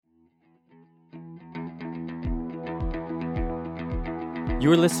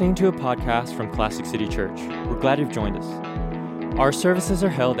You are listening to a podcast from Classic City Church. We're glad you've joined us. Our services are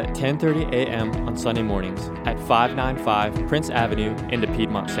held at 10:30 a.m. on Sunday mornings at 595 Prince Avenue in the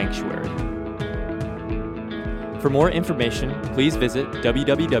Piedmont Sanctuary. For more information, please visit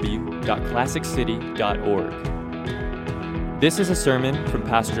www.classiccity.org. This is a sermon from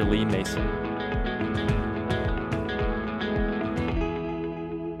Pastor Lee Mason.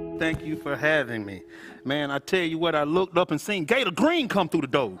 Thank you for having me. Man, I tell you what, I looked up and seen Gator Green come through the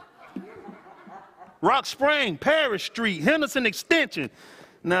door. Rock Spring, Parish Street, Henderson Extension.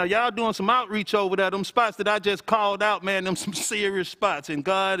 Now, y'all doing some outreach over there. Them spots that I just called out, man, them some serious spots. And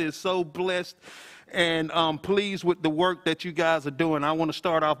God is so blessed and pleased with the work that you guys are doing. I want to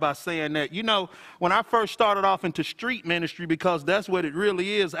start off by saying that, you know, when I first started off into street ministry, because that's what it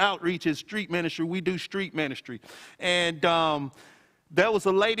really is, outreach is street ministry. We do street ministry. And there was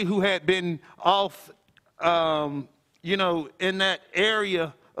a lady who had been off, you know, in that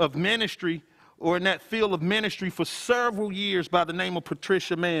area of ministry or in that field of ministry for several years by the name of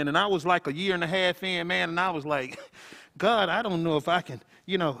Patricia Mann. And I was like a year and a half in, man, and I was like, God, I don't know if I can,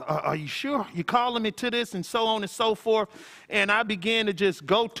 you know, are you sure you're calling me to this, and so on and so forth. And I began to just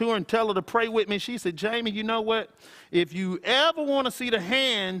go to her and tell her to pray with me. She said, Jamie, you know what? If you ever want to see the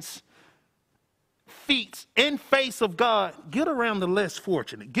hands, feet, and face of God, get around the less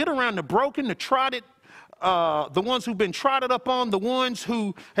fortunate. Get around the broken, the trodden, the ones who've been trodden upon, the ones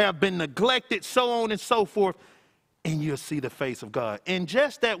who have been neglected, so on and so forth, and you'll see the face of God. And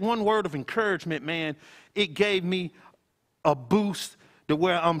just that one word of encouragement, man, it gave me a boost to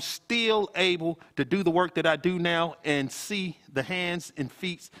where I'm still able to do the work that I do now and see the hands and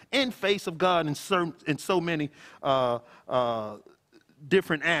feet and face of God in so many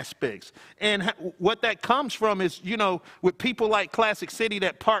different aspects. And what that comes from is, you know, with people like Classic City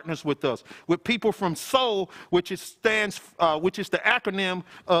that partners with us, with people from SOUL, which is the acronym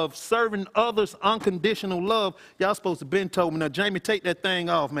of Serving Others Unconditional Love. Y'all supposed to been told me, now, Jamie, take that thing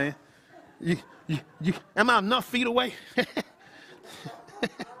off, man. Am I enough feet away?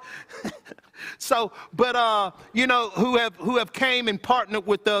 So, but, you know, who have came and partnered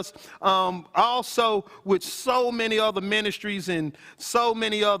with us, also with so many other ministries and so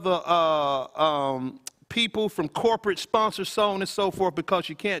many other people from corporate sponsors, so on and so forth, because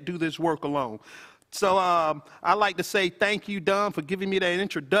you can't do this work alone. So I like to say thank you, Don, for giving me that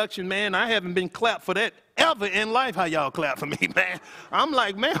introduction, man. I haven't been clapped for that ever in life. How y'all clap for me, man? I'm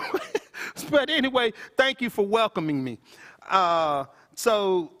like, man. But anyway, thank you for welcoming me.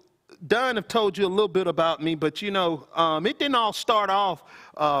 So Don have told you a little bit about me, but, you know, it didn't all start off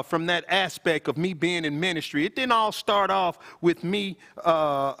from that aspect of me being in ministry. It didn't all start off with me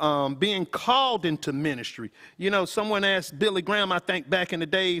being called into ministry. You know, someone asked Billy Graham, I think, back in the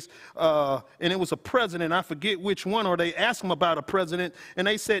days, and it was a president, I forget which one, or they asked him about a president, and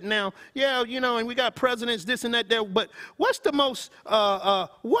they said, now, yeah, you know, and we got presidents, this and that, there, but what's the most,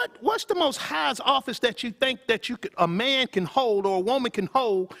 what's the most highest office that you think that a man can hold or a woman can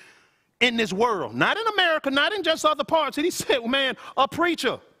hold in this world? Not in America, not in just other parts. And he said, man, a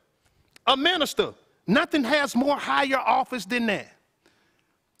preacher, a minister, nothing has more higher office than that.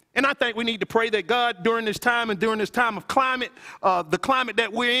 And I think we need to pray that God, during this time and during this time of climate, the climate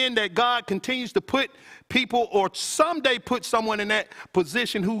that we're in, that God continues to put people, or someday put someone in that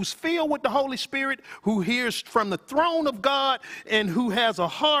position who's filled with the Holy Spirit, who hears from the throne of God, and who has a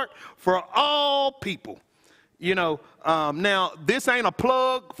heart for all people. You know, now, this ain't a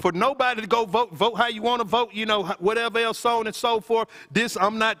plug for nobody to go vote how you want to vote, you know, whatever else, so on and so forth.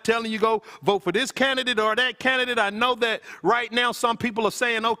 I'm not telling you go vote for this candidate or that candidate. I know that right now some people are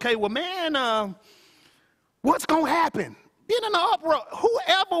saying, okay, well, man, what's going to happen? Get in the uproar.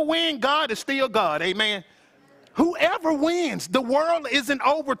 Whoever wins, God is still God, amen? Whoever wins, the world isn't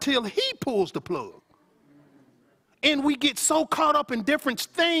over till he pulls the plug. And we get so caught up in different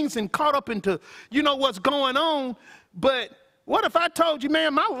things and caught up into, you know, what's going on. But what if I told you,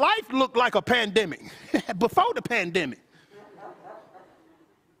 man, my life looked like a pandemic before the pandemic?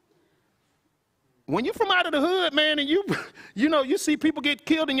 When you're from out of the hood, man, and you know, you see people get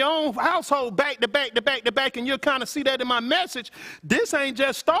killed in your own household back to back to back to back, and you'll kind of see that in my message. This ain't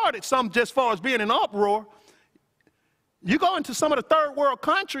just started some just far as being an uproar. You go into some of the third world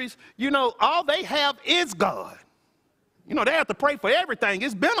countries, you know, all they have is God. You know, they have to pray for everything.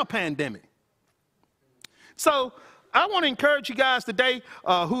 It's been a pandemic. So I want to encourage you guys today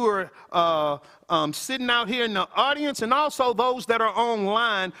who are sitting out here in the audience, and also those that are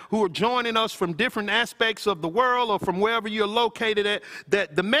online who are joining us from different aspects of the world or from wherever you're located at,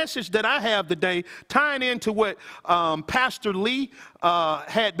 that the message that I have today, tying into what Pastor Lee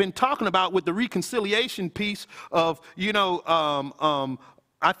had been talking about with the reconciliation piece of,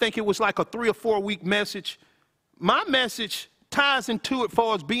 I think it was like a 3 or 4 week message. My message ties into it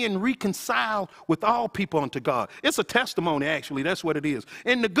for us being reconciled with all people unto God. It's a testimony, actually. That's what it is.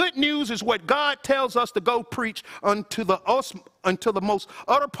 And the good news is what God tells us to go preach unto the most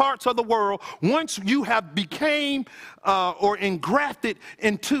utter parts of the world once you have became or engrafted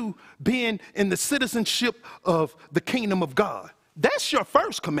into being in the citizenship of the kingdom of God. That's your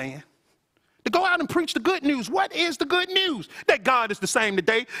first command. To go out and preach the good news. What is the good news? That God is the same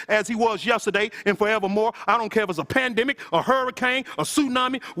today as he was yesterday and forevermore. I don't care if it's a pandemic, a hurricane, a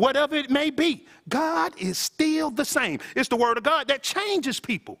tsunami, whatever it may be. God is still the same. It's the word of God that changes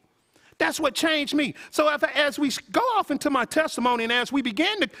people. That's what changed me. So as we go off into my testimony and as we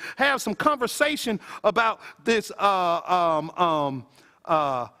begin to have some conversation about this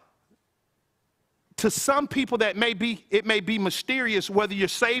to some people that it may be mysterious whether you're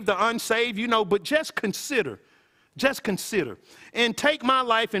saved or unsaved, but just consider, and take my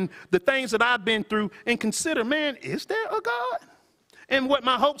life and the things that I've been through and consider, man, is there a God? And what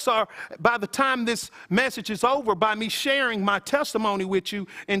my hopes are by the time this message is over, by me sharing my testimony with you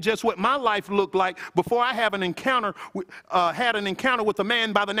and just what my life looked like before I had an encounter with a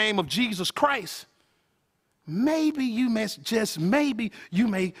man by the name of Jesus Christ. Maybe you may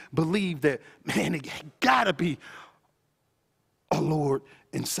believe that, man, it gotta be a Lord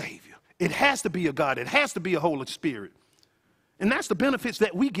and Savior. It has to be a God. It has to be a Holy Spirit. And that's the benefits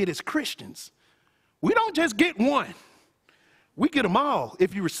that we get as Christians. We don't just get one. We get them all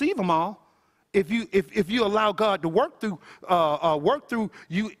if you receive them all. If you allow God to work through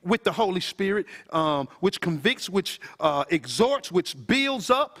you with the Holy Spirit, which convicts, which exhorts, which builds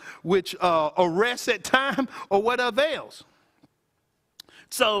up, which arrests at time, or whatever else.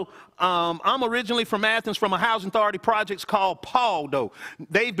 So I'm originally from Athens, from a housing authority project called Paldo.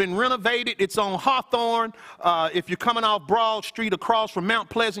 They've been renovated. It's on Hawthorne. If you're coming off Broad Street across from Mount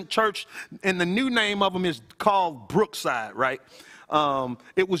Pleasant Church, and the new name of them is called Brookside, right?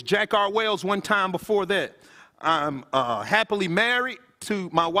 It was Jack R. Wells one time before that. I'm happily married to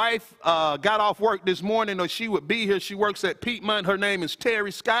my wife. Got off work this morning, or she would be here. She works at Piedmont. Her name is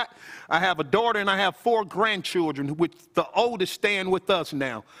Terry Scott. I have a daughter and I have 4 grandchildren, with the oldest staying with us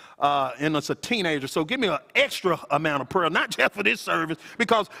now. And it's a teenager. So give me an extra amount of prayer, not just for this service,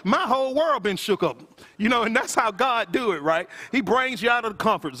 because my whole world been shook up. And that's how God do it, right? He brings you out of the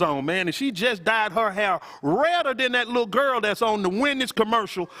comfort zone, man. And she just dyed her hair redder than that little girl that's on the Wendy's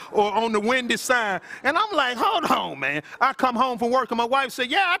commercial or on the Wendy's sign. And I'm like, hold on, man. I come home from work and my wife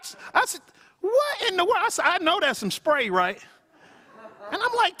said, yeah, I said, what in the world? I said, I know that's some spray, right? And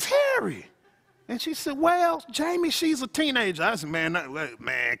I'm like, Terry. And she said, well, Jamie, she's a teenager. I said, man,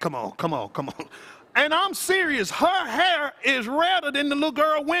 come on. And I'm serious. Her hair is redder than the little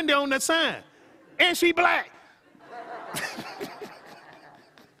girl Wendy on that sign. And she black.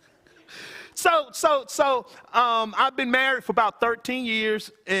 So I've been married for about 13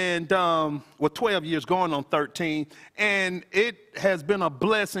 years, and 12 years going on 13, and it has been a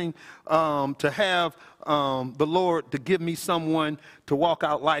blessing to have the Lord to give me someone to walk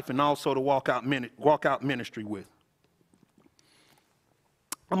out life and also to walk out ministry with.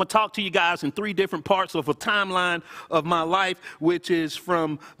 I'm going to talk to you guys in 3 different parts of a timeline of my life, which is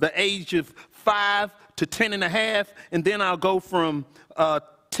from the age of 5 to 10 and a half, and then I'll go from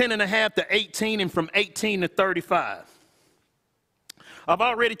 10 and a half to 18, and from 18 to 35. I've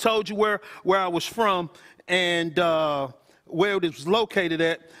already told you where I was from and where it was located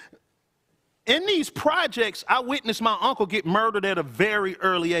at. In these projects, I witnessed my uncle get murdered at a very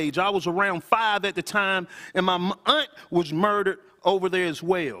early age. I was around 5 at the time, and my aunt was murdered over there as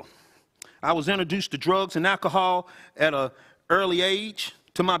well. I was introduced to drugs and alcohol at an early age.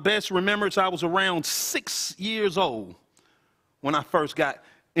 To my best remembrance, I was around 6 years old when I first got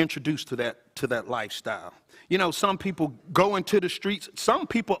introduced to that lifestyle. Some people go into the streets. Some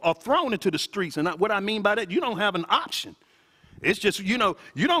people are thrown into the streets. And what I mean by that, you don't have an option. It's just, you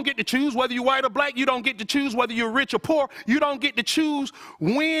don't get to choose whether you're white or black. You don't get to choose whether you're rich or poor. You don't get to choose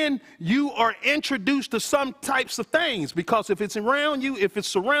when you are introduced to some types of things. Because if it's around you, if it's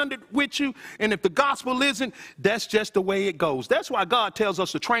surrounded with you, and if the gospel isn't, that's just the way it goes. That's why God tells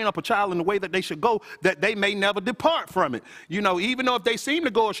us to train up a child in the way that they should go, that they may never depart from it. Even though if they seem to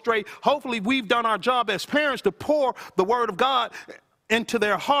go astray, hopefully we've done our job as parents to pour the word of God into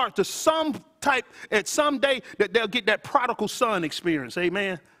their heart to some type, at some day, that they'll get that prodigal son experience.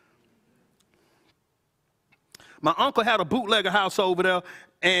 Amen. My uncle had a bootlegger house over there,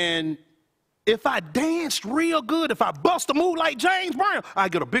 and if I danced real good, if I bust a move like James Brown, I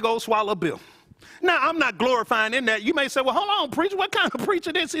get a big old swallow bill. Now, I'm not glorifying in that. You may say, well, hold on, preacher, what kind of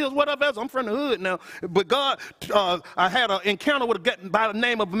preacher this is, whatever else. I'm from the hood now. But God, I had an encounter with a guy by the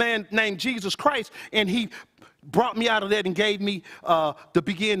name of a man named Jesus Christ, and he brought me out of that and gave me to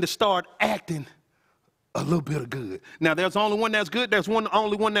begin to start acting a little bit of good. Now, there's only one that's good. There's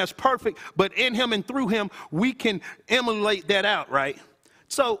only one that's perfect. But in him and through him, we can emulate that out, right?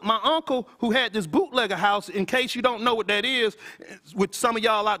 So my uncle, who had this bootlegger house, in case you don't know what that is, with some of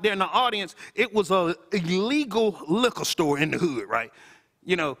y'all out there in the audience, it was an illegal liquor store in the hood, right?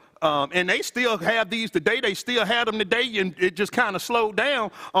 You know, and they still have these today. They still have them today, and it just kind of slowed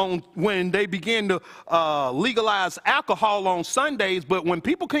down on when they began to legalize alcohol on Sundays. But when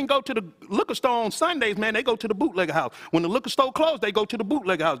people can go to the liquor store on Sundays, man, they go to the bootlegger house. When the liquor store closed, they go to the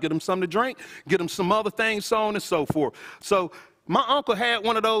bootlegger house, get them something to drink, get them some other things, so on and so forth. So my uncle had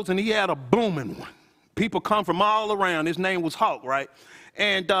one of those, and he had a booming one. People come from all around. His name was Hawk, right?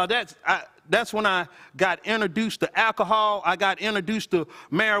 And that's when I got introduced to alcohol. I got introduced to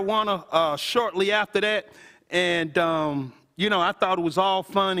marijuana shortly after that. And, you know, I thought it was all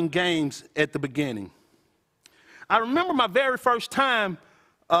fun and games at the beginning. I remember my very first time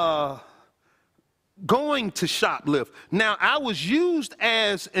going to shoplift. Now, I was used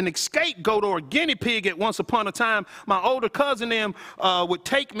as an scapegoat or a guinea pig at once upon a time. My older cousin them would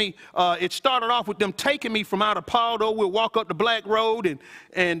take me. It started off with them taking me from out of Paldo. We'd walk up the Black Road,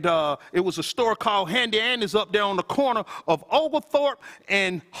 and it was a store called Handy Andy's up there on the corner of Oglethorpe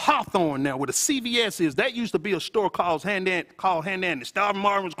and Hawthorne now, where the CVS is. That used to be a store called Handy Andy. Starving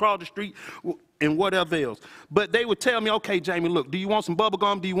Marvin was across the street, and whatever else. But they would tell me, okay, Jamie, look, do you want some bubble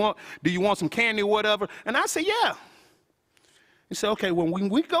gum? Do you want some candy or whatever? And I said, yeah. He said, okay, well, when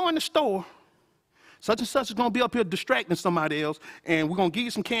we go in the store, such and such is going to be up here distracting somebody else, and we're going to give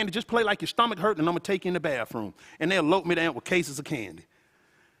you some candy. Just play like your stomach hurt, and I'm going to take you in the bathroom. And they'll load me down with cases of candy.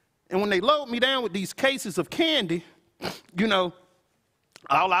 And when they load me down with these cases of candy, you know,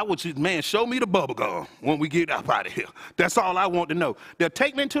 all I would say, man, show me the bubble gum when we get up out of here. That's all I want to know. They'll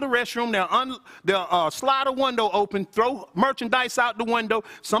take me into the restroom. They'll slide a window open, throw merchandise out the window.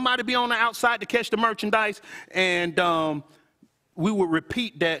 Somebody be on the outside to catch the merchandise. And we would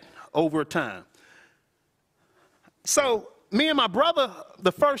repeat that over time. So me and my brother,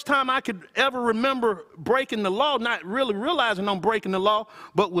 the first time I could ever remember breaking the law, not really realizing I'm breaking the law,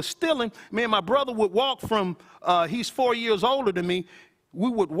 but was stealing, me and my brother would walk from, he's 4 years older than me, we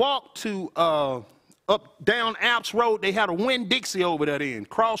would walk to up down Alps Road. They had a Winn-Dixie over that end,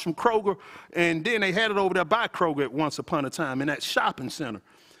 across from Kroger, and then they had it over there by Kroger at once upon a time in that shopping center.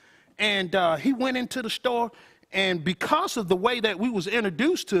 And he went into the store, and because of the way that we was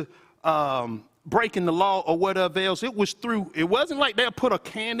introduced to breaking the law or whatever else, it wasn't like they'll put a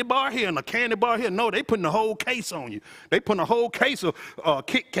candy bar here and a candy bar here. No, they putting the whole case on you. They putting a whole case of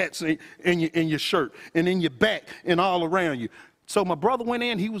Kit Kats in your shirt and in your back and all around you. So my brother went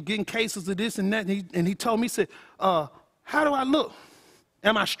in, he was getting cases of this and that, and he told me, he said, how do I look?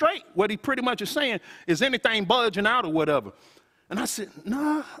 Am I straight? What he pretty much is saying, is anything budging out or whatever? And I said,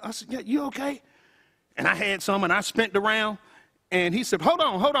 nah. I said, yeah, you okay? And I had some, and I spent around, and he said, hold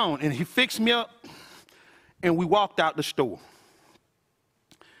on. And he fixed me up, and we walked out the store.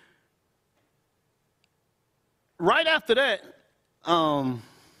 Right after that,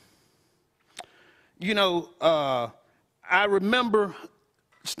 you know, I remember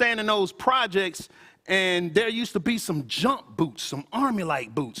standing in those projects, and there used to be some jump boots, some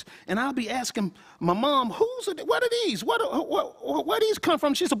army-like boots. And I'll be asking my mom, what are these? Where these come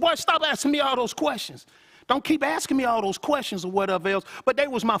from? She said, boy, stop asking me all those questions. Don't keep asking me all those questions or whatever else. But they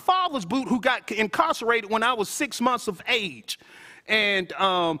was my father's boot, who got incarcerated when I was 6 months of age. And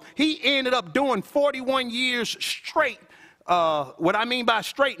he ended up doing 41 years straight. What I mean by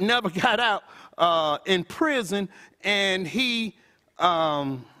straight, never got out in prison. And he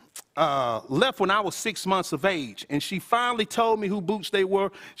left when I was 6 months of age. And she finally told me who boots they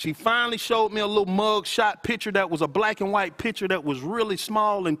were. She finally showed me a little mug shot picture that was a black and white picture that was really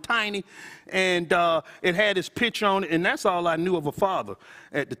small and tiny. And it had his picture on it. And that's all I knew of a father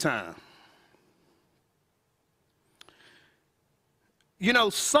at the time. You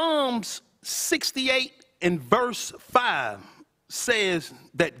know, Psalms 68 and verse 5 says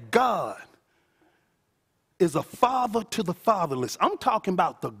that God is a father to the fatherless. I'm talking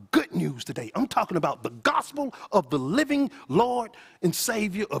about the good good news today. I'm talking about the gospel of the living Lord and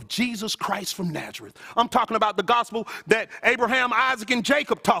Savior of Jesus Christ from Nazareth. I'm talking about the gospel that Abraham, Isaac, and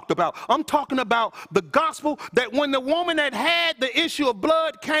Jacob talked about. I'm talking about the gospel that when the woman that had the issue of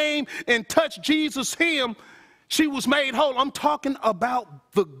blood came and touched Jesus' hem, she was made whole. I'm talking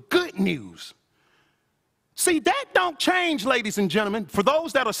about the good news. See, that don't change, ladies and gentlemen, for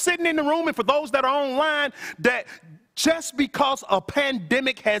those that are sitting in the room and for those that are online, that just because a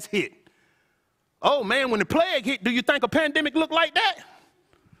pandemic has hit. Oh, man, when the plague hit, do you think a pandemic looked like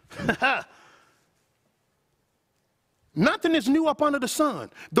that? Nothing is new up under the sun.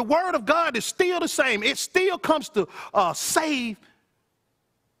 The word of God is still the same. It still comes to save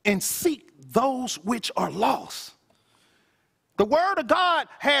and seek those which are lost. The word of God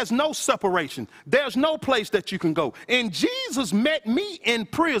has no separation. There's no place that you can go. And Jesus met me in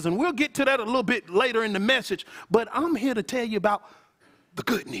prison. We'll get to that a little bit later in the message, but I'm here to tell you about the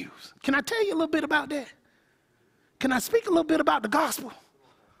good news. Can I tell you a little bit about that? Can I speak a little bit about the gospel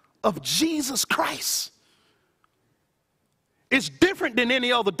of Jesus Christ? It's different than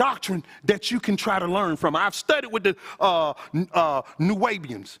any other doctrine that you can try to learn from. I've studied with the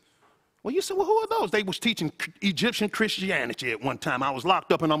Nuwabians. Well, you said, well, who are those? They was teaching Egyptian Christianity at one time. I was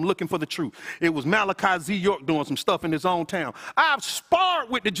locked up and I'm looking for the truth. It was Malachi Z. York doing some stuff in his own town. I've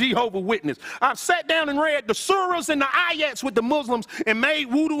sparred with the Jehovah's Witness. I've sat down and read the surahs and the ayats with the Muslims and made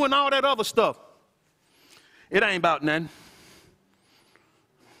wudu and all that other stuff. It ain't about nothing.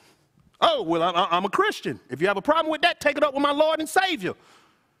 Oh, well, I'm a Christian. If you have a problem with that, take it up with my Lord and Savior.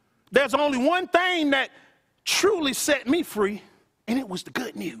 There's only one thing that truly set me free, and it was the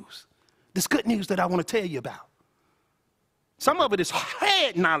good news. This good news that I want to tell you about. Some of it is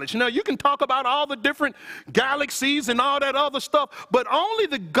head knowledge. Now, you can talk about all the different galaxies and all that other stuff, but only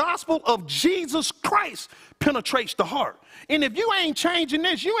the gospel of Jesus Christ penetrates the heart. And if you ain't changing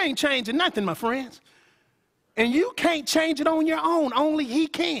this, you ain't changing nothing, my friends. And you can't change it on your own. Only He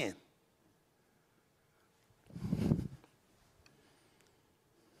can.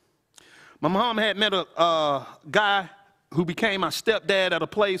 My mom had met a guy who became my stepdad at a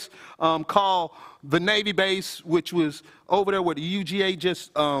place called the Navy Base, which was over there where the UGA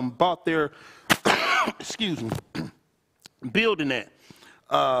just bought their, excuse me, building at.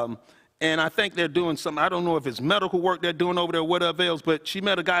 And I think they're doing some, I don't know if it's medical work they're doing over there or whatever else, but she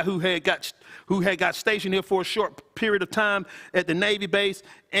met a guy who had got stationed here for a short period of time at the Navy Base.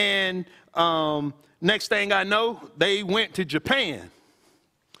 And next thing I know, they went to Japan.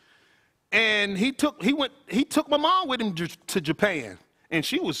 And he took my mom with him to Japan. And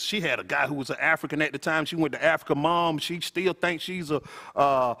she had a guy who was an African at the time. She went to Africa. Mom, she still thinks she's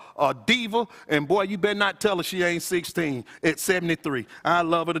a diva. And boy, you better not tell her she ain't 16 at 73. I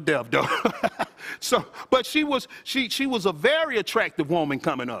love her to death, though. But she was a very attractive woman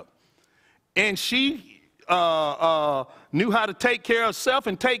coming up. And she knew how to take care of herself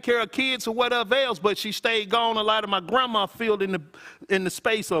and take care of kids or whatever else, but she stayed gone a lot of my grandma field in the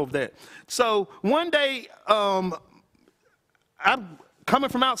space over there. So one day, I'm coming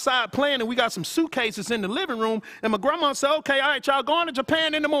from outside playing, and we got some suitcases in the living room, and my grandma said, okay, all right, y'all going to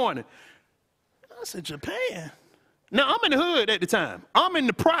Japan in the morning. I said, Japan? Now, I'm in the hood at the time. I'm in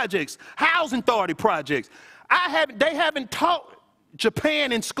the projects, housing authority projects. They haven't taught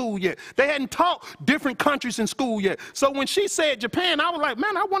Japan in school yet. They hadn't taught different countries in school yet. So when she said Japan, I was like,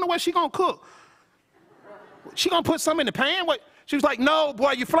 man, I wonder what she gonna cook. She gonna put something in the pan? What? She was like, no,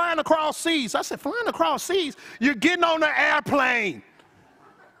 boy, you're flying across seas. I said, flying across seas? You're getting on the airplane.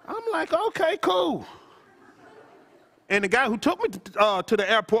 I'm like, okay, cool. And the guy who took me to the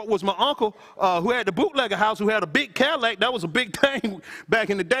airport was my uncle, who had the bootlegger house, who had a big Cadillac. That was a big thing back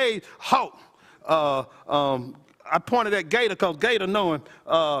in the day. I pointed at Gator because Gator knew him.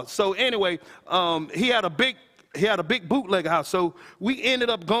 So anyway, he had a big bootlegger house. So we ended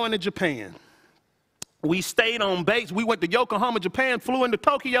up going to Japan. We stayed on base. We went to Yokohama, Japan, flew into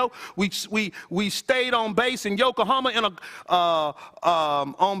Tokyo. We stayed on base in Yokohama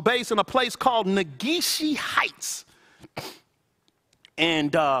on base in a place called Nagishi Heights.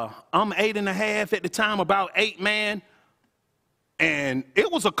 And I'm 8.5 at the time, about 8 man. And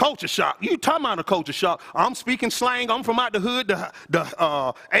it was a culture shock. You talking about a culture shock. I'm speaking slang. I'm from out the hood.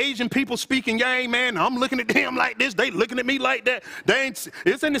 The Asian people speaking yang, man. I'm looking at them like this. They looking at me like that. It's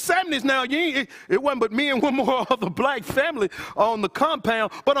in the 70s now. It wasn't but me and one more other black family on the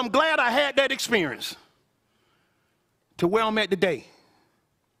compound. But I'm glad I had that experience to where I'm at today.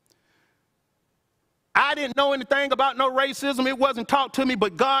 I didn't know anything about no racism. It wasn't taught to me,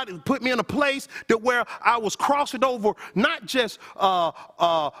 but God put me in a place that where I was crossing over, not just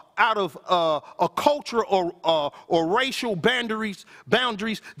out of a culture or racial boundaries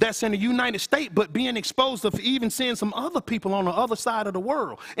that's in the United States, but being exposed to even seeing some other people on the other side of the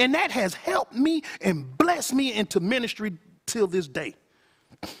world. And that has helped me and blessed me into ministry till this day.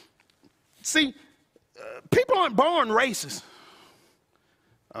 See, people aren't born racist.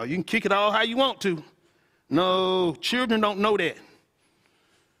 You can kick it all how you want to. No, children don't know that.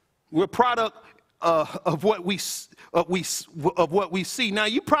 We're a product of what we see. Now,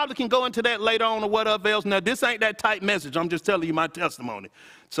 you probably can go into that later on or whatever else. Now, this ain't that type message. I'm just telling you my testimony.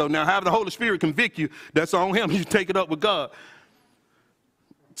 So now, have the Holy Spirit convict you. That's on him. You take it up with God.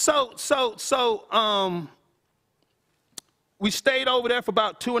 We stayed over there for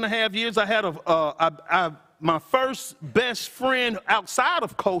about 2.5 years. I had my first best friend outside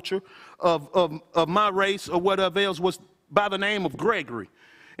of culture of my race or whatever else was by the name of Gregory.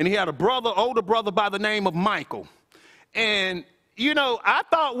 And he had a older brother by the name of Michael. And, you know, I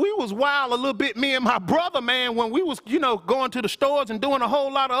thought we was wild a little bit, me and my brother, man, when we was, you know, going to the stores and doing a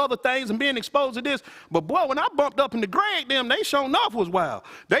whole lot of other things and being exposed to this. But, boy, when I bumped up into Greg, they sure enough was wild.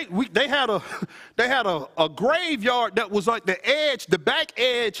 They had a graveyard that was like the back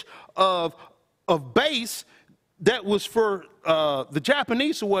edge of base that was for the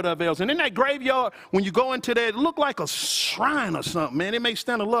Japanese or whatever else. And in that graveyard, when you go into that, it looked like a shrine or something, man. It may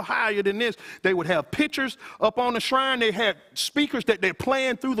stand a little higher than this. They would have pictures up on the shrine. They had speakers that they're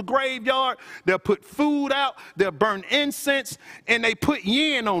playing through the graveyard. They'll put food out. They'll burn incense. And they put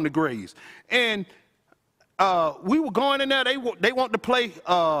yin on the graves. And we were going in there. They want to play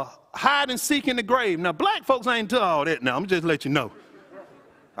hide and seek in the grave. Now, black folks ain't into all that now. I'm just let you know.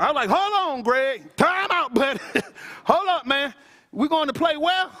 I was like, hold on, Greg. Time out, buddy. Hold up, man. We're going to play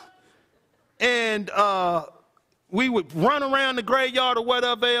well. And we would run around the graveyard or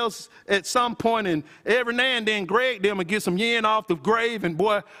whatever else at some point, and every now and then Greg them would get some yin off the grave, and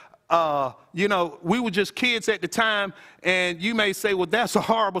boy, you know, we were just kids at the time, and you may say, well, that's a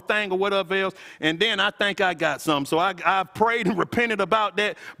horrible thing or whatever else, and then I think I got some. So I prayed and repented about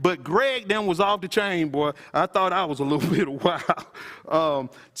that, but Greg then was off the chain, boy. I thought I was a little bit wild.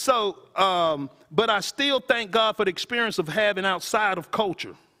 But I still thank God for the experience of having outside of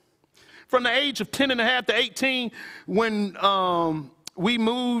culture. From the age of 10 and a half to 18, when we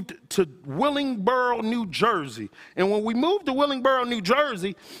moved to Willingboro, New Jersey. And when we moved to Willingboro, New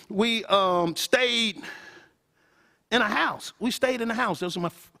Jersey, we stayed in a house. We stayed in the house.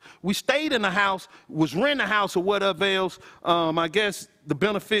 We stayed in the house, was renting a house or whatever else. I guess the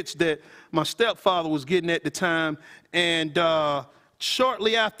benefits that my stepfather was getting at the time. And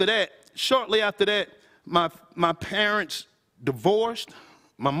shortly after that, my parents divorced.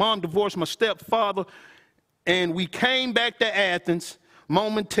 My mom divorced my stepfather, and we came back to Athens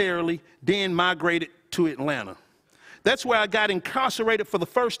momentarily, then migrated to Atlanta. That's where I got incarcerated for the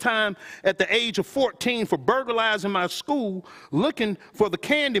first time at the age of 14 for burglarizing my school, looking for the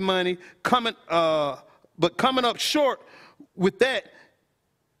candy money, but coming up short with that.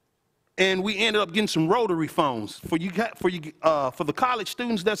 And we ended up getting some rotary phones. For the college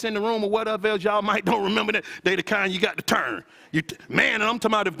students that's in the room or whatever else, y'all might don't remember that. They the kind you got to turn. Man, and I'm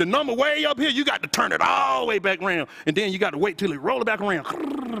talking about if the number way up here, you got to turn it all the way back around. And then you got to wait till it roll it back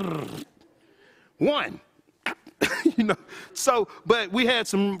around. One. You know, so, but we had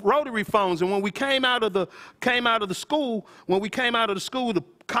some rotary phones, and when we came out of the school, the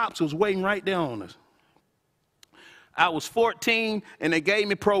cops was waiting right there on us. I was 14, and they gave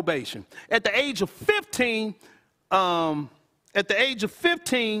me probation. At the age of 15, I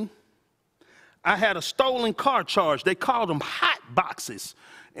had a stolen car charge. They called them hot boxes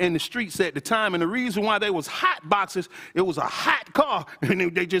in the streets at the time, and the reason why they was hot boxes, it was a hot car,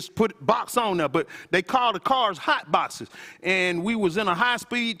 and they just put box on there, but they called the cars hot boxes. And we was in a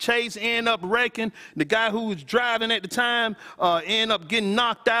high-speed chase, end up wrecking. The guy who was driving at the time ended up getting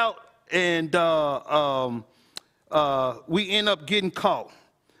knocked out, and we end up getting caught.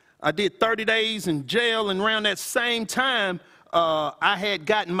 I did 30 days in jail, and around that same time, I had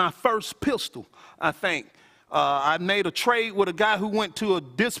gotten my first pistol, I think. I made a trade with a guy who went to a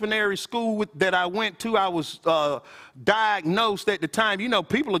disciplinary school that I went to. I was diagnosed at the time. You know,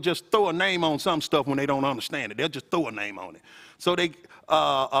 people will just throw a name on some stuff when they don't understand it. They'll just throw a name on it. So they,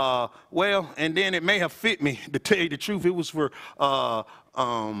 and then it may have fit me, to tell you the truth. It was for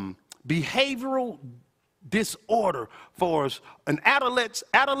behavioral disorder, for an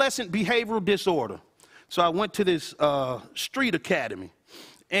adolescent behavioral disorder. So I went to this street academy,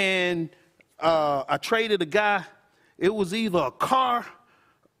 and I traded a guy. It was either a car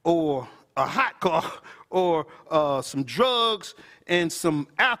or a hot car or some drugs and some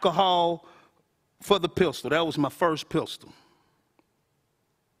alcohol for the pistol. That was my first pistol.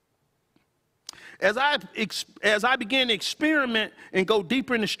 As I began to experiment and go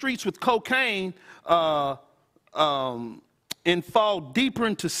deeper in the streets with cocaine and fall deeper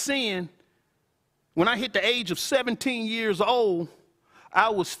into sin, when I hit the age of 17 years old, I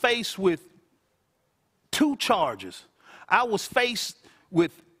was faced with 2 charges. I was faced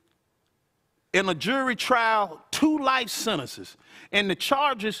with, in a jury trial, 2 life sentences. And the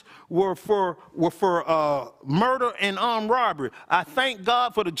charges were for murder and armed robbery. I thank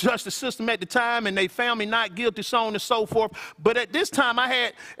God for the justice system at the time, and they found me not guilty, so on and so forth. But at this time,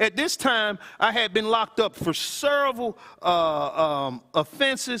 I had been locked up for several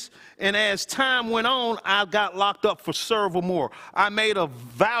offenses, and as time went on, I got locked up for several more. I made a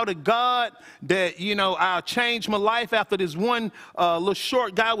vow to God that, you know, I'll change my life after this one little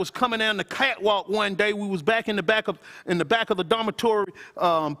short guy was coming down the catwalk one day. We was back in the back of the dormitory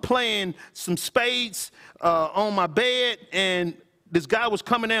playing some spades on my bed, and this guy was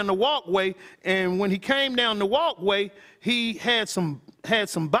coming down the walkway, and when he came down the walkway, he had some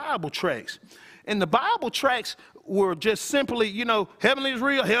Bible tracts. And the Bible tracts were just simply, you know, heaven is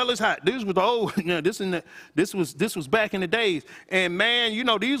real, hell is hot. These were the old, you know, this was back in the days. And man, you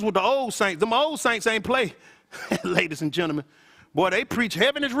know, these were the old saints. Them old saints ain't play, ladies and gentlemen. Boy, they preach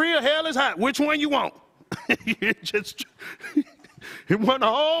heaven is real, hell is hot. Which one you want? It wasn't a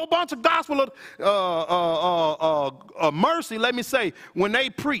whole bunch of gospel of mercy, let me say, when they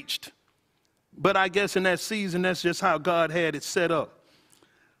preached. But I guess in that season, that's just how God had it set up.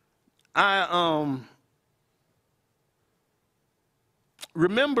 I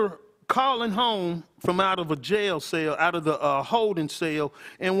remember calling home from out of a jail cell, out of the holding cell,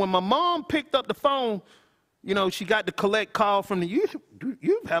 and when my mom picked up the phone, you know, she got the collect call from you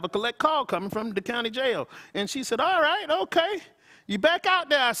have a collect call coming from the county jail. And she said, all right, okay. You back out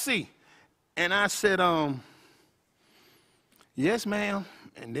there, I see. And I said, yes, ma'am.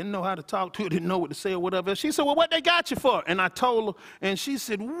 And didn't know how to talk to her, didn't know what to say or whatever. She said, well, what they got you for? And I told her, and she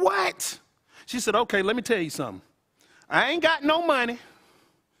said, what? She said, okay, let me tell you something. I ain't got no money,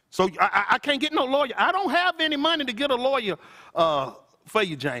 so I can't get no lawyer. I don't have any money to get a lawyer for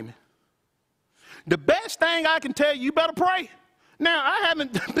you, Jamie. The best thing I can tell you, you better pray. Now, I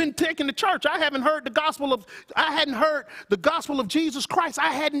haven't been taken to church. I hadn't heard the gospel of Jesus Christ.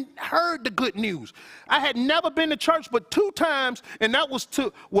 I hadn't heard the good news. I had never been to church but 2 times, and that was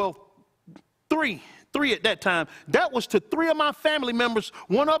to, well, three at that time. That was to 3 of my family members.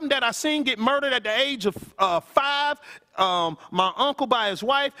 One of them that I seen get murdered at the age of 5, my uncle by his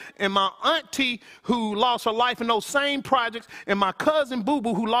wife, and my auntie who lost her life in those same projects, and my cousin Boo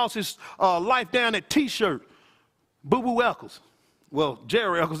Boo who lost his life down at T-shirt. Boo Boo Eccles. Well,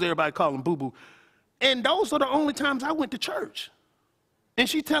 Jerry Eccles, everybody call him Boo Boo. And those are the only times I went to church. And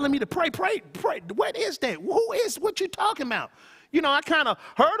she telling me to pray. What is that? What you talking about? You know, I kind of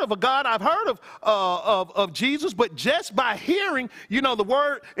heard of a God. I've heard of Jesus, but just by hearing, you know, the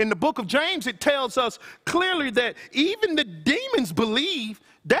word in the book of James, it tells us clearly that even the demons believe.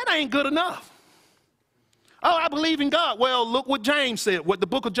 That ain't good enough. Oh, I believe in God. Well, look what James said, what the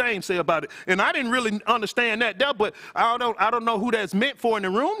book of James said about it. And I didn't really understand that, but I don't know who that's meant for in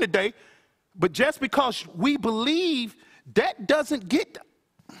the room today. But just because we believe, that doesn't get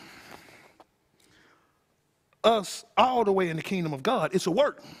us all the way in the kingdom of God. It's a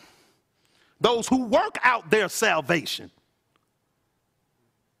work. Those who work out their salvation.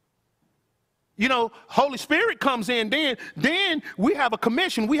 You know, Holy Spirit comes in, then we have a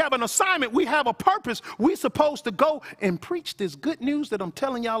commission, we have an assignment, we have a purpose. We're supposed to go and preach this good news that I'm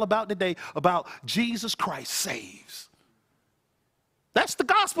telling y'all about today, about Jesus Christ saves. That's the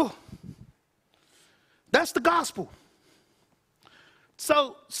gospel. That's the gospel.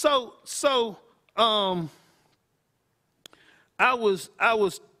 So I was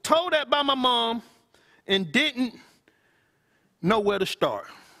told that by my mom and didn't know where to start.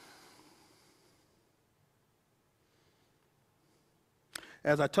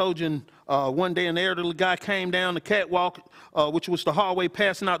 As I told you, one day an elderly guy came down the catwalk, which was the hallway,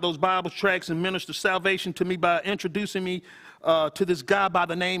 passing out those Bible tracts and ministered salvation to me by introducing me to this guy by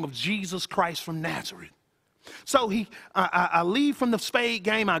the name of Jesus Christ from Nazareth. So I leave from the spade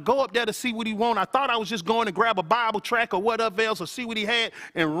game. I go up there to see what he wanted. I thought I was just going to grab a Bible tract or whatever else or see what he had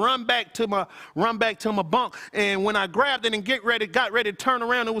and run back to my bunk. And when I grabbed it and got ready to turn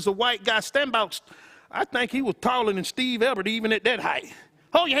around, there was a white guy standing about, I think he was taller than Steve Elbert, even at that height.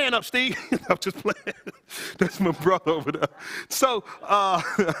 Hold your hand up, Steve. I'm just playing. That's my brother over there. So I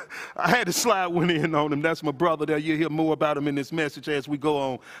had to slide one in on him. That's my brother there. You'll hear more about him in this message as we go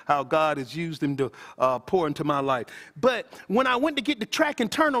on, how God has used him to pour into my life. But when I went to get the track and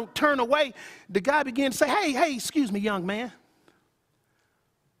turn away, the guy began to say, hey, excuse me, young man.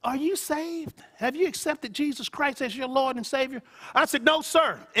 Are you saved? Have you accepted Jesus Christ as your Lord and Savior? I said, no,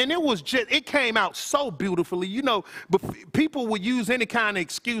 sir. And it came out so beautifully. You know, but people would use any kind of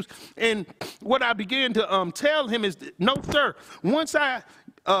excuse. And what I began to tell him is, no, sir.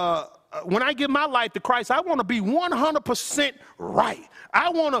 When I give my life to Christ, I want to be 100% right. I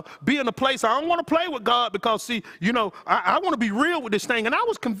want to be in a place, I don't want to play with God because, see, you know, I want to be real with this thing. And I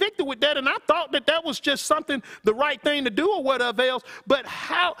was convicted with that, and I thought that was just something, the right thing to do or whatever else. But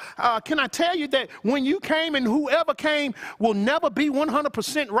how can I tell you that when you came and whoever came will never be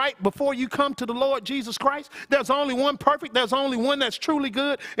 100% right before you come to the Lord Jesus Christ? There's only one perfect. There's only one that's truly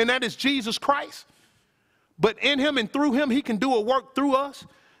good, and that is Jesus Christ. But in him and through him, he can do a work through us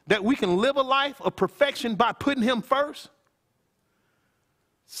that we can live a life of perfection by putting him first.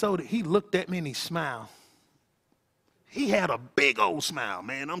 So that he looked at me and he smiled. He had a big old smile,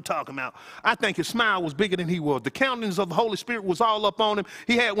 man. I'm talking about, I think his smile was bigger than he was. The countenance of the Holy Spirit was all up on him.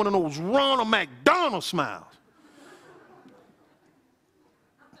 He had one of those Ronald McDonald smiles.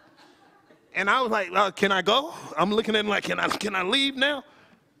 And I was like, can I go? I'm looking at him like, can I leave now?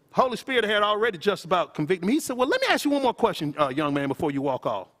 Holy Spirit had already just about convicted me. He said, well, let me ask you one more question, young man, before you walk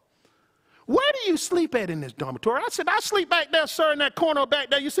off. Where do you sleep at in this dormitory? I said, I sleep back there, sir, in that corner back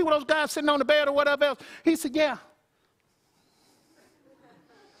there. You see where those guys sitting on the bed or whatever else? He said, yeah.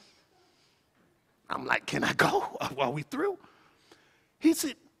 I'm like, can I go? Are we through? He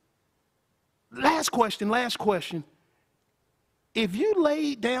said, last question. If you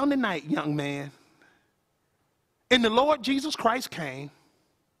laid down tonight, young man, and the Lord Jesus Christ came,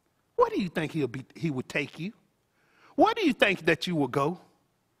 where do you think he would take you? Where do you think that you would go?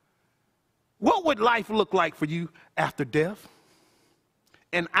 What would life look like for you after death?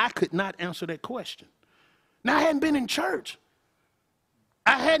 And I could not answer that question. Now, I hadn't been in church.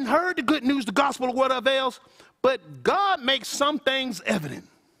 I hadn't heard the good news, the gospel, or whatever else, but God makes some things evident.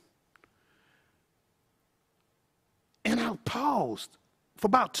 And I paused for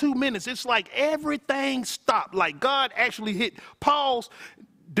about 2 minutes. It's like everything stopped, like God actually hit pause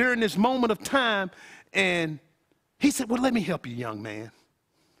during this moment of time, and he said, well, let me help you, young man.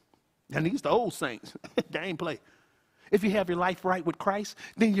 And these the old saints. They ain't play. If you have your life right with Christ,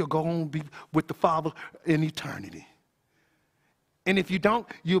 then you'll go on be with the Father in eternity. And if you don't,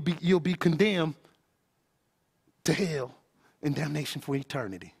 you'll be condemned to hell and damnation for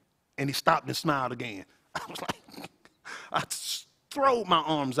eternity. And he stopped and smiled again. I was like, I throwed my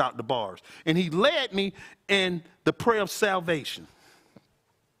arms out the bars. And he led me in the prayer of salvation.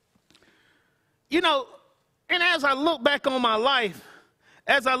 You know, and as I look back on my life,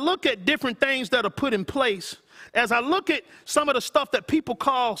 as I look at different things that are put in place, as I look at some of the stuff that people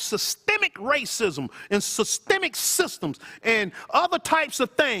call systemic racism and systemic systems and other types of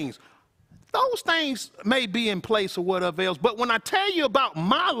things, those things may be in place or whatever else. But when I tell you about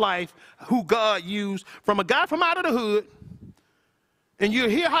my life, who God used, from a guy from out of the hood, and you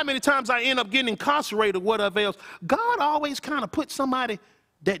hear how many times I end up getting incarcerated or whatever else, God always kind of put somebody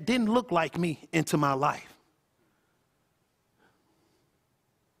that didn't look like me into my life.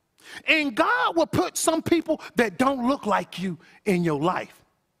 And God will put some people that don't look like you in your life.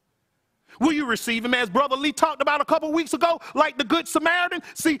 Will you receive him as Brother Lee talked about a couple weeks ago, like the Good Samaritan?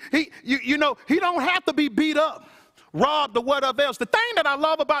 See, he don't have to be beat up, robbed, or whatever else. The thing that I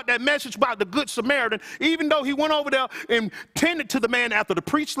love about that message about the Good Samaritan, even though he went over there and tended to the man after the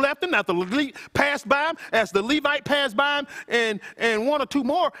priest left him, after the Levite passed by him, as the Levite passed by him, and one or two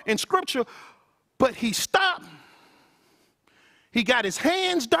more in Scripture, but he stopped. He got his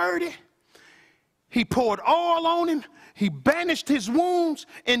hands dirty. He poured oil on him. He bandaged his wounds.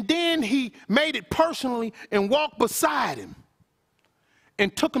 And then he made it personally and walked beside him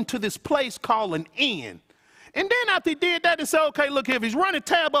and took him to this place called an inn. And then after he did that and said, okay, look, if he's running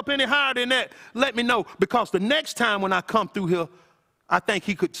tab up any higher than that, let me know. Because the next time when I come through here, I think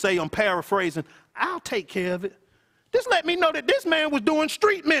he could say, I'm paraphrasing, I'll take care of it. Just let me know that this man was doing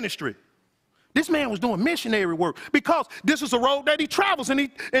street ministry. This man was doing missionary work because this is a road that he travels, and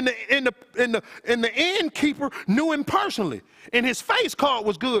the innkeeper knew him personally, and his face card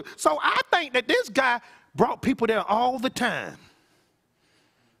was good. So I think that this guy brought people there all the time,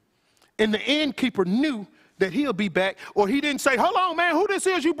 and the innkeeper knew that he'll be back, or he didn't say, hold on, man, who this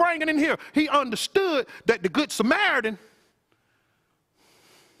is you bringing in here? He understood that the Good Samaritan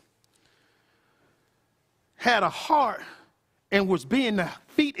had a heart and was being the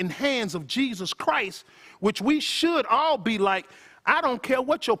feet and hands of Jesus Christ, which we should all be like. I don't care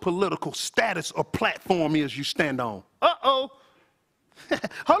what your political status or platform is you stand on. Uh-oh.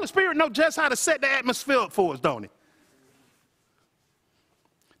 Holy Spirit knows just how to set the atmosphere up for us, don't he?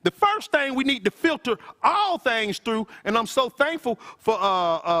 The first thing we need to filter all things through, and I'm so thankful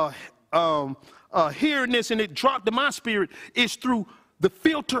for hearing this, and it dropped in my spirit, is through the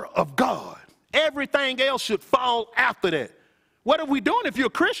filter of God. Everything else should fall after that. What are we doing if you're a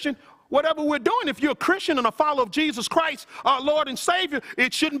Christian? Whatever we're doing, if you're a Christian and a follower of Jesus Christ, our Lord and Savior,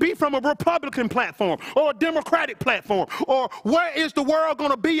 it shouldn't be from a Republican platform or a Democratic platform, or where is the world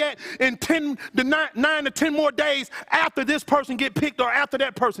going to be at in 9 to 10 more days after this person get picked or after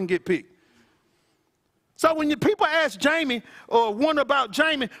that person get picked. So when people ask Jamie or wonder about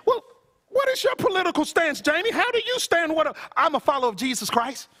Jamie, well, what is your political stance, Jamie? How do you stand? I'm a follower of Jesus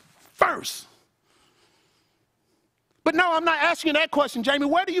Christ first. But no, I'm not asking you that question, Jamie.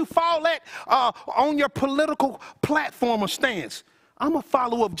 Where do you fall at on your political platform or stance? I'm a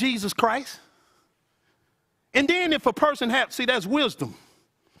follower of Jesus Christ. And then if a person see, that's wisdom.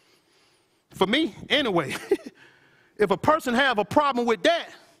 For me, anyway. If a person have a problem with that,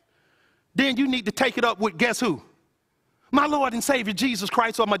 then you need to take it up with guess who? My Lord and Savior, Jesus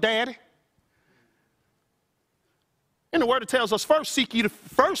Christ, or my daddy. In the word, it tells us first seek ye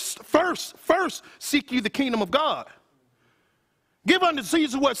seek ye the kingdom of God. Give unto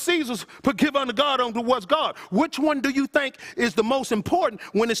Caesar what Caesar's, but give unto God unto what's God. Which one do you think is the most important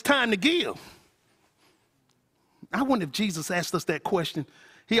when it's time to give? I wonder if Jesus asked us that question.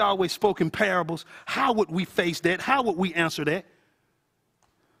 He always spoke in parables. How would we face that? How would we answer that?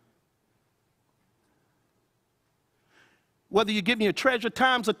 Whether you're giving your treasure,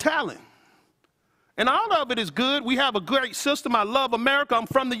 times, or talent. And all of it is good. We have a great system. I love America. I'm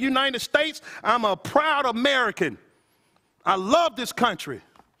from the United States. I'm a proud American. I love this country.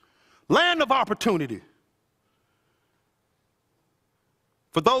 Land of opportunity.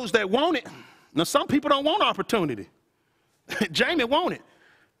 For those that want it. Now, some people don't want opportunity. Jamie want it.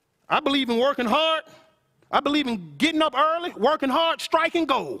 I believe in working hard. I believe in getting up early, working hard, striking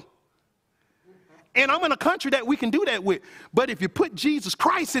gold. And I'm in a country that we can do that with. But if you put Jesus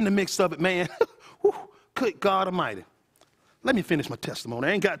Christ in the mix of it, man, good God Almighty. Let me finish my testimony.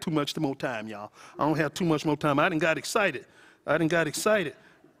 I ain't got too much more time, y'all. I don't have too much more time. I done got excited.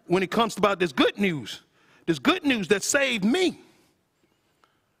 When it comes about this good news that saved me.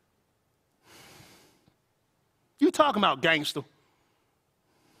 You talking about gangster.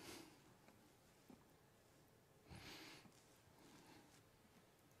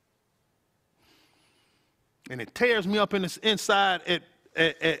 And it tears me up in the inside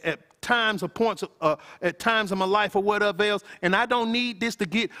at times or points, at times in my life or whatever else. And I don't need this to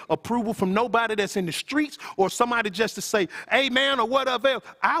get approval from nobody that's in the streets or somebody just to say, amen, or whatever else.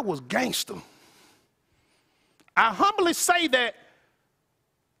 I was gangster. I humbly say that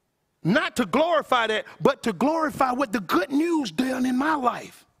not to glorify that, but to glorify what the good news done in my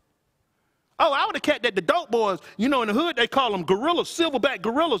life. Oh, I would have kept that the dope boys, you know, in the hood, they call them gorillas, silverback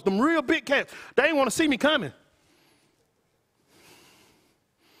gorillas, them real big cats. They ain't want to see me coming.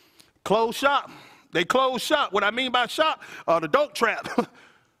 Close shop. They closed shop. What I mean by shop, the dope trap.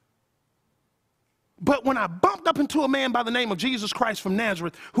 But when I bumped up into a man by the name of Jesus Christ from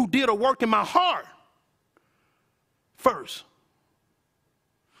Nazareth who did a work in my heart first.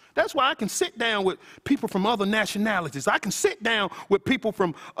 That's why I can sit down with people from other nationalities. I can sit down with people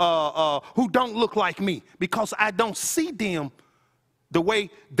from who don't look like me because I don't see them the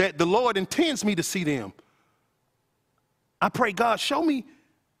way that the Lord intends me to see them. I pray, God, show me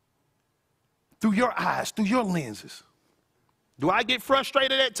through your eyes, through your lenses. Do I get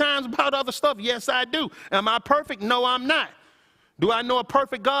frustrated at times about other stuff? Yes, I do. Am I perfect? No, I'm not. Do I know a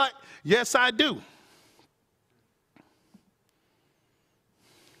perfect God? Yes, I do.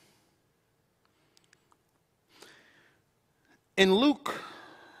 In Luke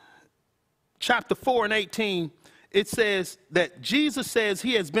chapter 4 and 18, it says that Jesus says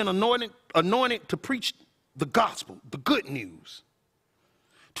he has been anointed to preach the gospel, the good news,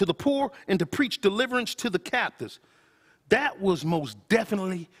 to the poor and to preach deliverance to the captives. That was most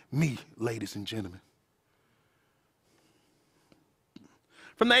definitely me, ladies and gentlemen.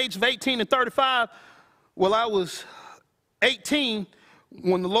 From the age of 18 to 35, well, I was 18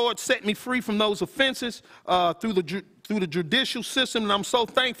 when the Lord set me free from those offenses through the judicial system, and I'm so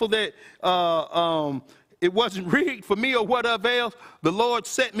thankful that it wasn't rigged for me or whatever else. The Lord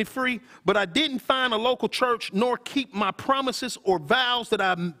set me free, but I didn't find a local church nor keep my promises or vows that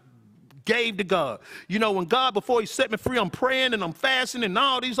I gave to God. You know, when God, before he set me free, I'm praying and I'm fasting and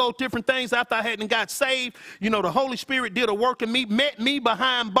all these old different things after I hadn't got saved. You know, the Holy Spirit did a work in me, met me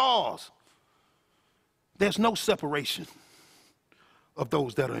behind bars. There's no separation of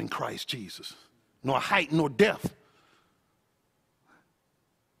those that are in Christ Jesus, nor height nor depth.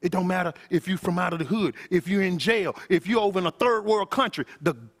 It don't matter if you're from out of the hood, if you're in jail, if you're over in a third world country.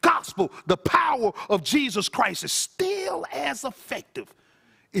 The gospel, the power of Jesus Christ is still as effective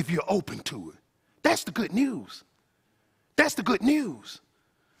if you're open to it. That's the good news. That's the good news.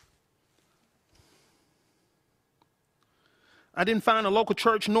 I didn't find a local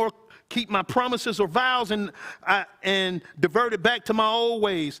church nor keep my promises or vows and diverted back to my old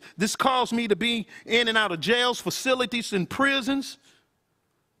ways. This caused me to be in and out of jails, facilities, and prisons,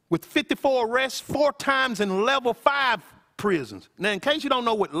 with 54 arrests, 4 times in level 5 prisons. Now, in case you don't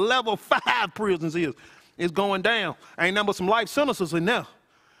know what level 5 prisons is, it's going down. Ain't nothing but some life sentences in there.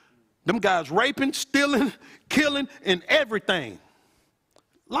 Them guys raping, stealing, killing, and everything.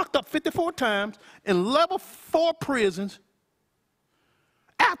 Locked up 54 times in level 4 prisons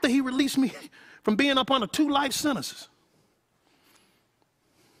after he released me from being up under 2 life sentences.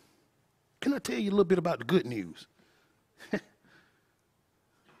 Can I tell you a little bit about the good news?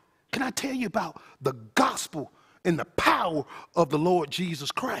 Can I tell you about the gospel and the power of the Lord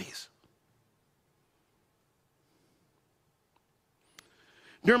Jesus Christ?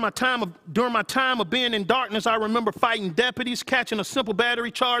 During my time of being in darkness, I remember fighting deputies, catching a simple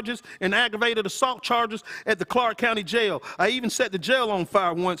battery charges and aggravated assault charges at the Clark County Jail. I even set the jail on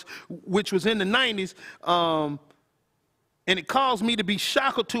fire once, which was in the 90s, and it caused me to be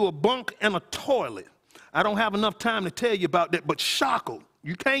shackled to a bunk and a toilet. I don't have enough time to tell you about that, but shackled.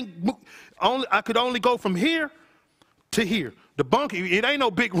 You can't move. I could only go from here to here. The bunk, it ain't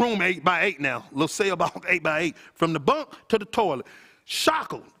no big room 8 by 8 now. Let's say about 8 by 8. From the bunk to the toilet.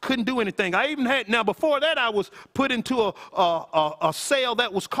 Shackled. Couldn't do anything. I even had, now before that I was put into a cell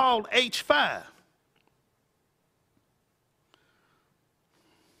that was called H5.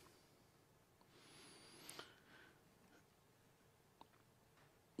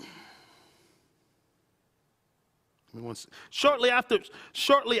 Shortly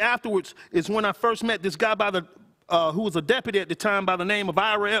afterwards is when I first met this guy who was a deputy at the time by the name of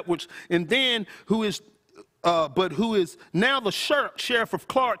Ira Edwards, and then who is now the sheriff of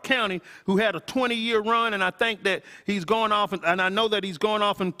Clark County, who had a 20-year run, and I think that he's going off, and I know that he's going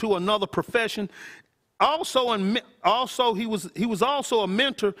off into another profession. Also, he was also a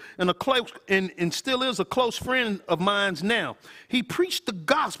mentor and and still is a close friend of mine now. He preached the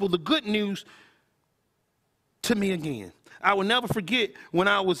gospel, the good news, to me again. I will never forget when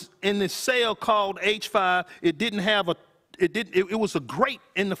I was in this cell called H5. It was a grate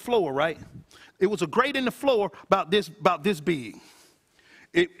in the floor, right? It was a grate in the floor about this big.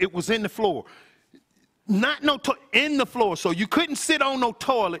 It was in the floor. In the floor, so you couldn't sit on no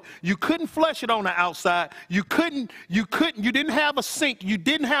toilet. You couldn't flush it on the outside. You didn't have a sink. You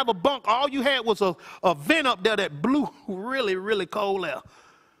didn't have a bunk. All you had was a vent up there that blew really, really cold air.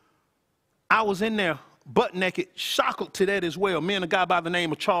 I was in there butt naked, shackled to that as well. Me and a guy by the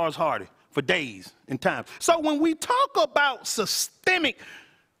name of Charles Hardy for days and times. So when we talk about systemic,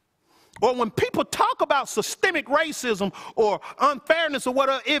 or when people talk about systemic racism or unfairness or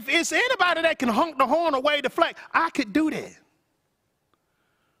whatever, if it's anybody that can honk the horn or wave the flag, I could do that.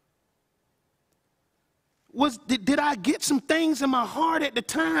 Did I get some things in my heart at the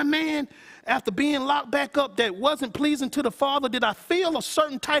time, man, after being locked back up that wasn't pleasing to the Father? Did I feel a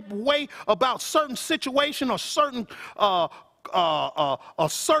certain type of way about certain situation or a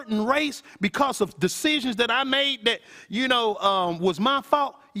certain race because of decisions that I made that, was my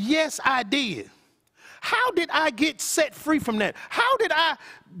fault? Yes, I did. How did I get set free from that? How did I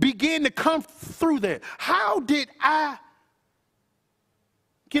begin to come through that? How did I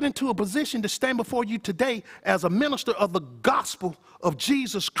get into a position to stand before you today as a minister of the gospel of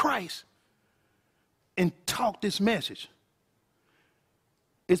Jesus Christ and talk this message?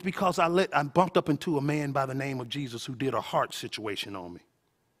 It's because I bumped up into a man by the name of Jesus who did a heart situation on me.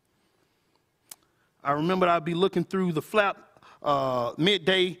 I remember I'd be looking through the flap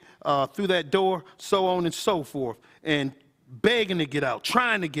midday through that door, so on and so forth, and begging to get out,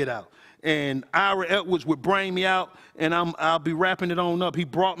 trying to get out. And Ira Edwards would bring me out, and I'll be wrapping it on up. He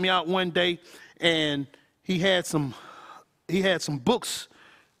brought me out one day, and he had some books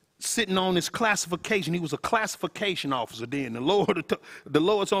sitting on his classification. He was a classification officer then, the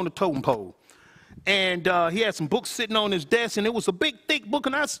lowest on the totem pole. And he had some books sitting on his desk, and it was a big, thick book.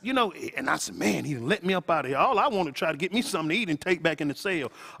 And I said, man, he done let me up out of here. All I want to try to get me something to eat and take back in the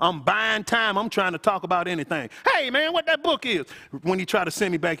cell. I'm buying time. I'm trying to talk about anything. Hey, man, what that book is? When he tried to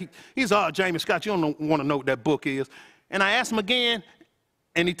send me back, he's, oh, James Scott, you don't want to know what that book is. And I asked him again,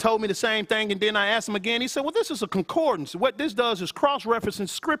 and he told me the same thing. And then I asked him again. He said, well, this is a concordance. What this does is cross-referencing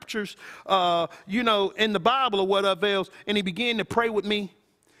scriptures, in the Bible or whatever else. And he began to pray with me.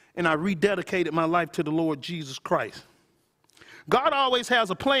 And I rededicated my life to the Lord Jesus Christ. God always has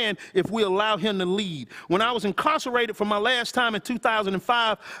a plan if we allow him to lead. When I was incarcerated for my last time in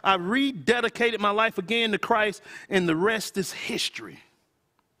 2005, I rededicated my life again to Christ, and the rest is history.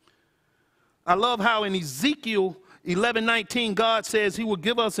 I love how in Ezekiel 11:19, God says he will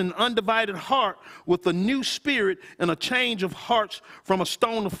give us an undivided heart with a new spirit and a change of hearts from a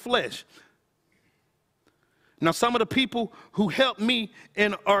stone of flesh. Now, some of the people who helped me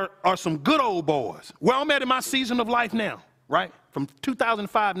are some good old boys. Where I'm at in my season of life now, right? From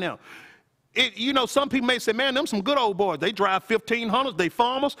 2005 now. Some people may say, man, them some good old boys. They drive 1500s, they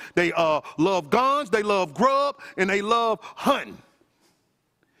farmers, they love guns, they love grub, and they love hunting.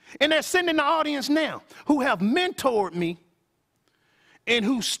 And they're sitting in the audience now who have mentored me and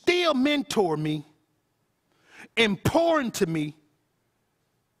who still mentor me and pour into me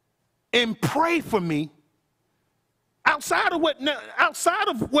and pray for me. Outside of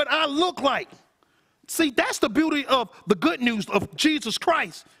what I look like. See, that's the beauty of the good news of Jesus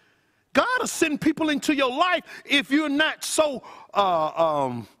Christ. God will send people into your life if you're not so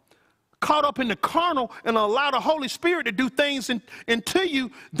caught up in the carnal and allow the Holy Spirit to do things into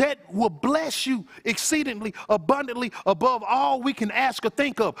you that will bless you exceedingly, abundantly, above all we can ask or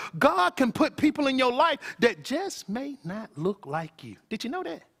think of. God can put people in your life that just may not look like you. Did you know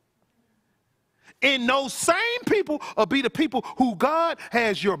that? And those same people will be the people who God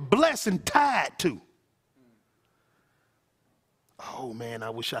has your blessing tied to. Oh, man,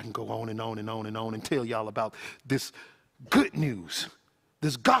 I wish I can go on and on and on and on and tell y'all about this good news,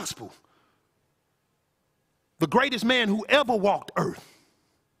 this gospel. The greatest man who ever walked earth.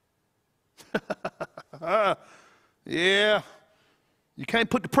 Yeah. You can't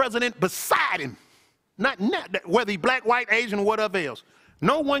put the president beside him. Not whether he's black, white, Asian, or whatever else.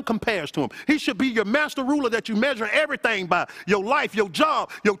 No one compares to him. He should be your master ruler that you measure everything by. Your life, your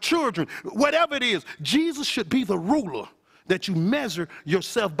job, your children, whatever it is. Jesus should be the ruler that you measure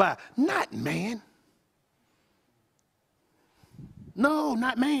yourself by. Not man. No,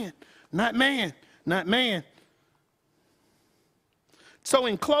 not man. Not man. Not man. So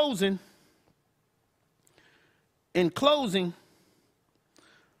in closing,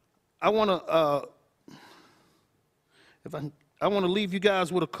 I want to leave you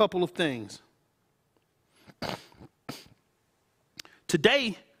guys with a couple of things.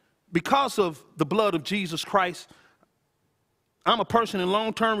 Today, because of the blood of Jesus Christ, I'm a person in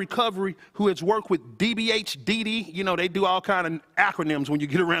long-term recovery who has worked with DBHDD. You know, they do all kind of acronyms when you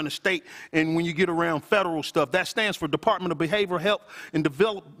get around the state and when you get around federal stuff. That stands for Department of Behavioral Health and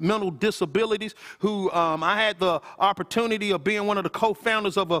Developmental Disabilities, who I had the opportunity of being one of the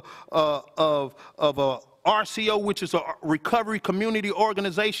co-founders of a RCO, which is a recovery community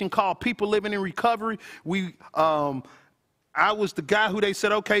organization called People Living in Recovery. I was the guy who they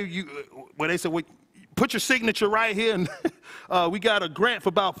said, okay, they said, well, put your signature right here, and we got a grant for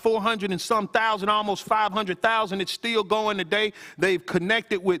about 400 and some thousand, almost 500,000. It's still going today. They've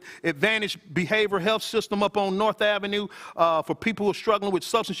connected with Advantage Behavioral Health System up on North Avenue for people who are struggling with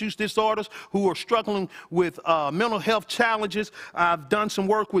substance use disorders, who are struggling with mental health challenges. I've done some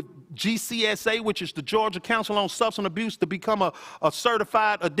work with GCSA, which is the Georgia Council on Substance Abuse, to become a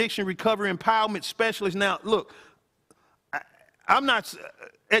certified addiction recovery empowerment specialist. Now, look,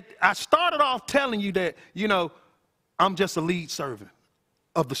 I started off telling you that, I'm just a lead servant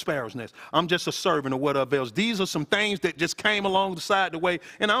of the Sparrow's Nest. I'm just a servant or whatever else. These are some things that just came along the side of the way,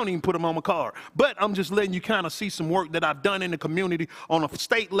 and I don't even put them on my card. But I'm just letting you kind of see some work that I've done in the community on a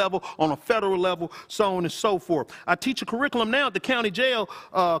state level, on a federal level, so on and so forth. I teach a curriculum now at the county jail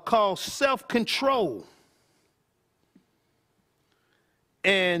called Self-Control.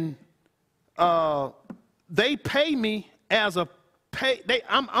 And they pay me as a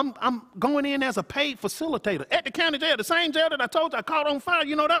I'm going in as a paid facilitator at the county jail, the same jail that I told you I caught on fire.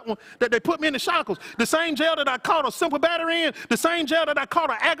 You know that one that they put me in the shackles. The same jail that I caught a simple battery in. The same jail that I caught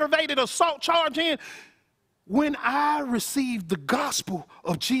an aggravated assault charge in. When I received the gospel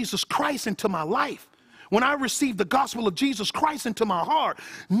of Jesus Christ into my life, when I received the gospel of Jesus Christ into my heart,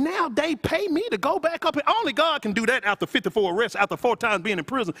 now they pay me to go back up. Only God can do that after 54 arrests, after 4 times being in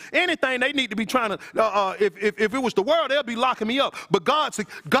prison. Anything they need to be trying to, if it was the world, they'll be locking me up. But God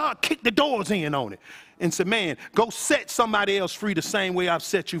kicked the doors in on it and said, man, go set somebody else free the same way I've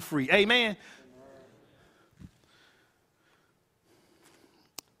set you free. Amen.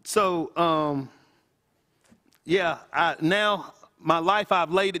 So, now my life,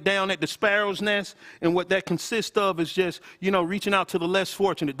 I've laid it down at the Sparrow's Nest, and what that consists of is just, reaching out to the less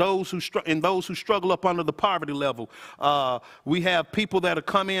fortunate, those who struggle up under the poverty level. We have people that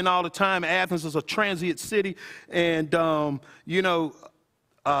come in all the time. Athens is a transient city, and,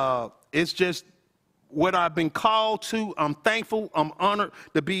 it's just what I've been called to. I'm thankful. I'm honored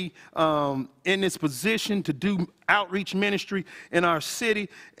to be in this position to do outreach ministry in our city.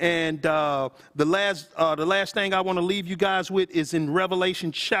 And the last thing I want to leave you guys with is in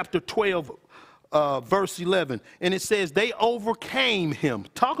Revelation chapter 12, verse 11. And it says, they overcame him,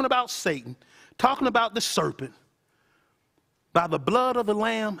 talking about Satan, talking about the serpent, by the blood of the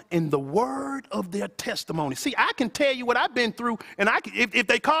Lamb and the word of their testimony. See, I can tell you what I've been through, and if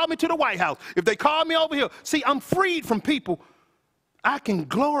they call me to the White House, if they call me over here, see, I'm freed from people. I can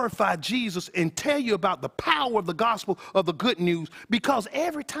glorify Jesus and tell you about the power of the gospel of the good news, because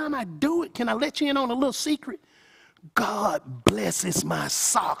every time I do it, can I let you in on a little secret? God blesses my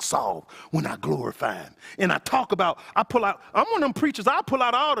socks off when I glorify him. And I'm one of them preachers, I pull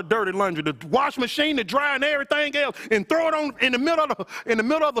out all the dirty laundry, the wash machine, the dryer, and everything else, and throw it on in the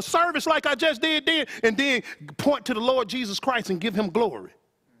middle of the service like I just did then, and then point to the Lord Jesus Christ and give him glory.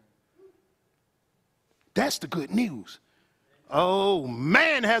 That's the good news. Oh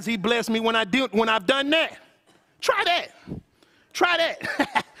man, has he blessed me when I've done that. Try that.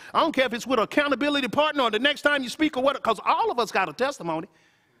 I don't care if it's with an accountability partner or the next time you speak or what, because all of us got a testimony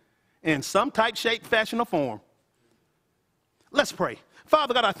in some type, shape, fashion, or form. Let's pray.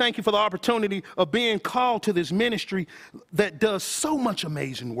 Father God, I thank you for the opportunity of being called to this ministry that does so much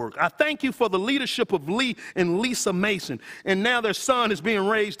amazing work. I thank you for the leadership of Lee and Lisa Mason, and now their son is being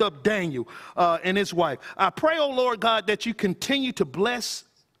raised up, Daniel, and his wife. I pray, oh Lord God, that you continue to bless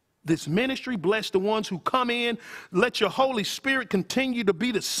this ministry, bless the ones who come in. Let your Holy Spirit continue to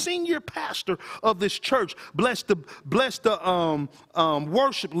be the senior pastor of this church. Bless the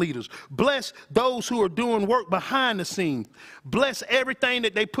worship leaders. Bless those who are doing work behind the scenes. Bless everything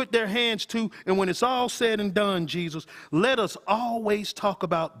that they put their hands to. And when it's all said and done, Jesus, let us always talk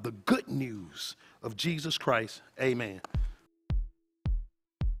about the good news of Jesus Christ. Amen.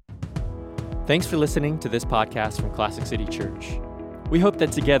 Thanks for listening to this podcast from Classic City Church. We hope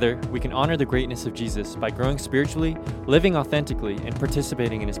that together we can honor the greatness of Jesus by growing spiritually, living authentically, and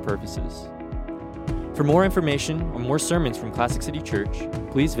participating in his purposes. For more information or more sermons from Classic City Church,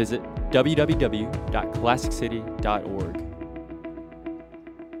 please visit www.classiccity.org.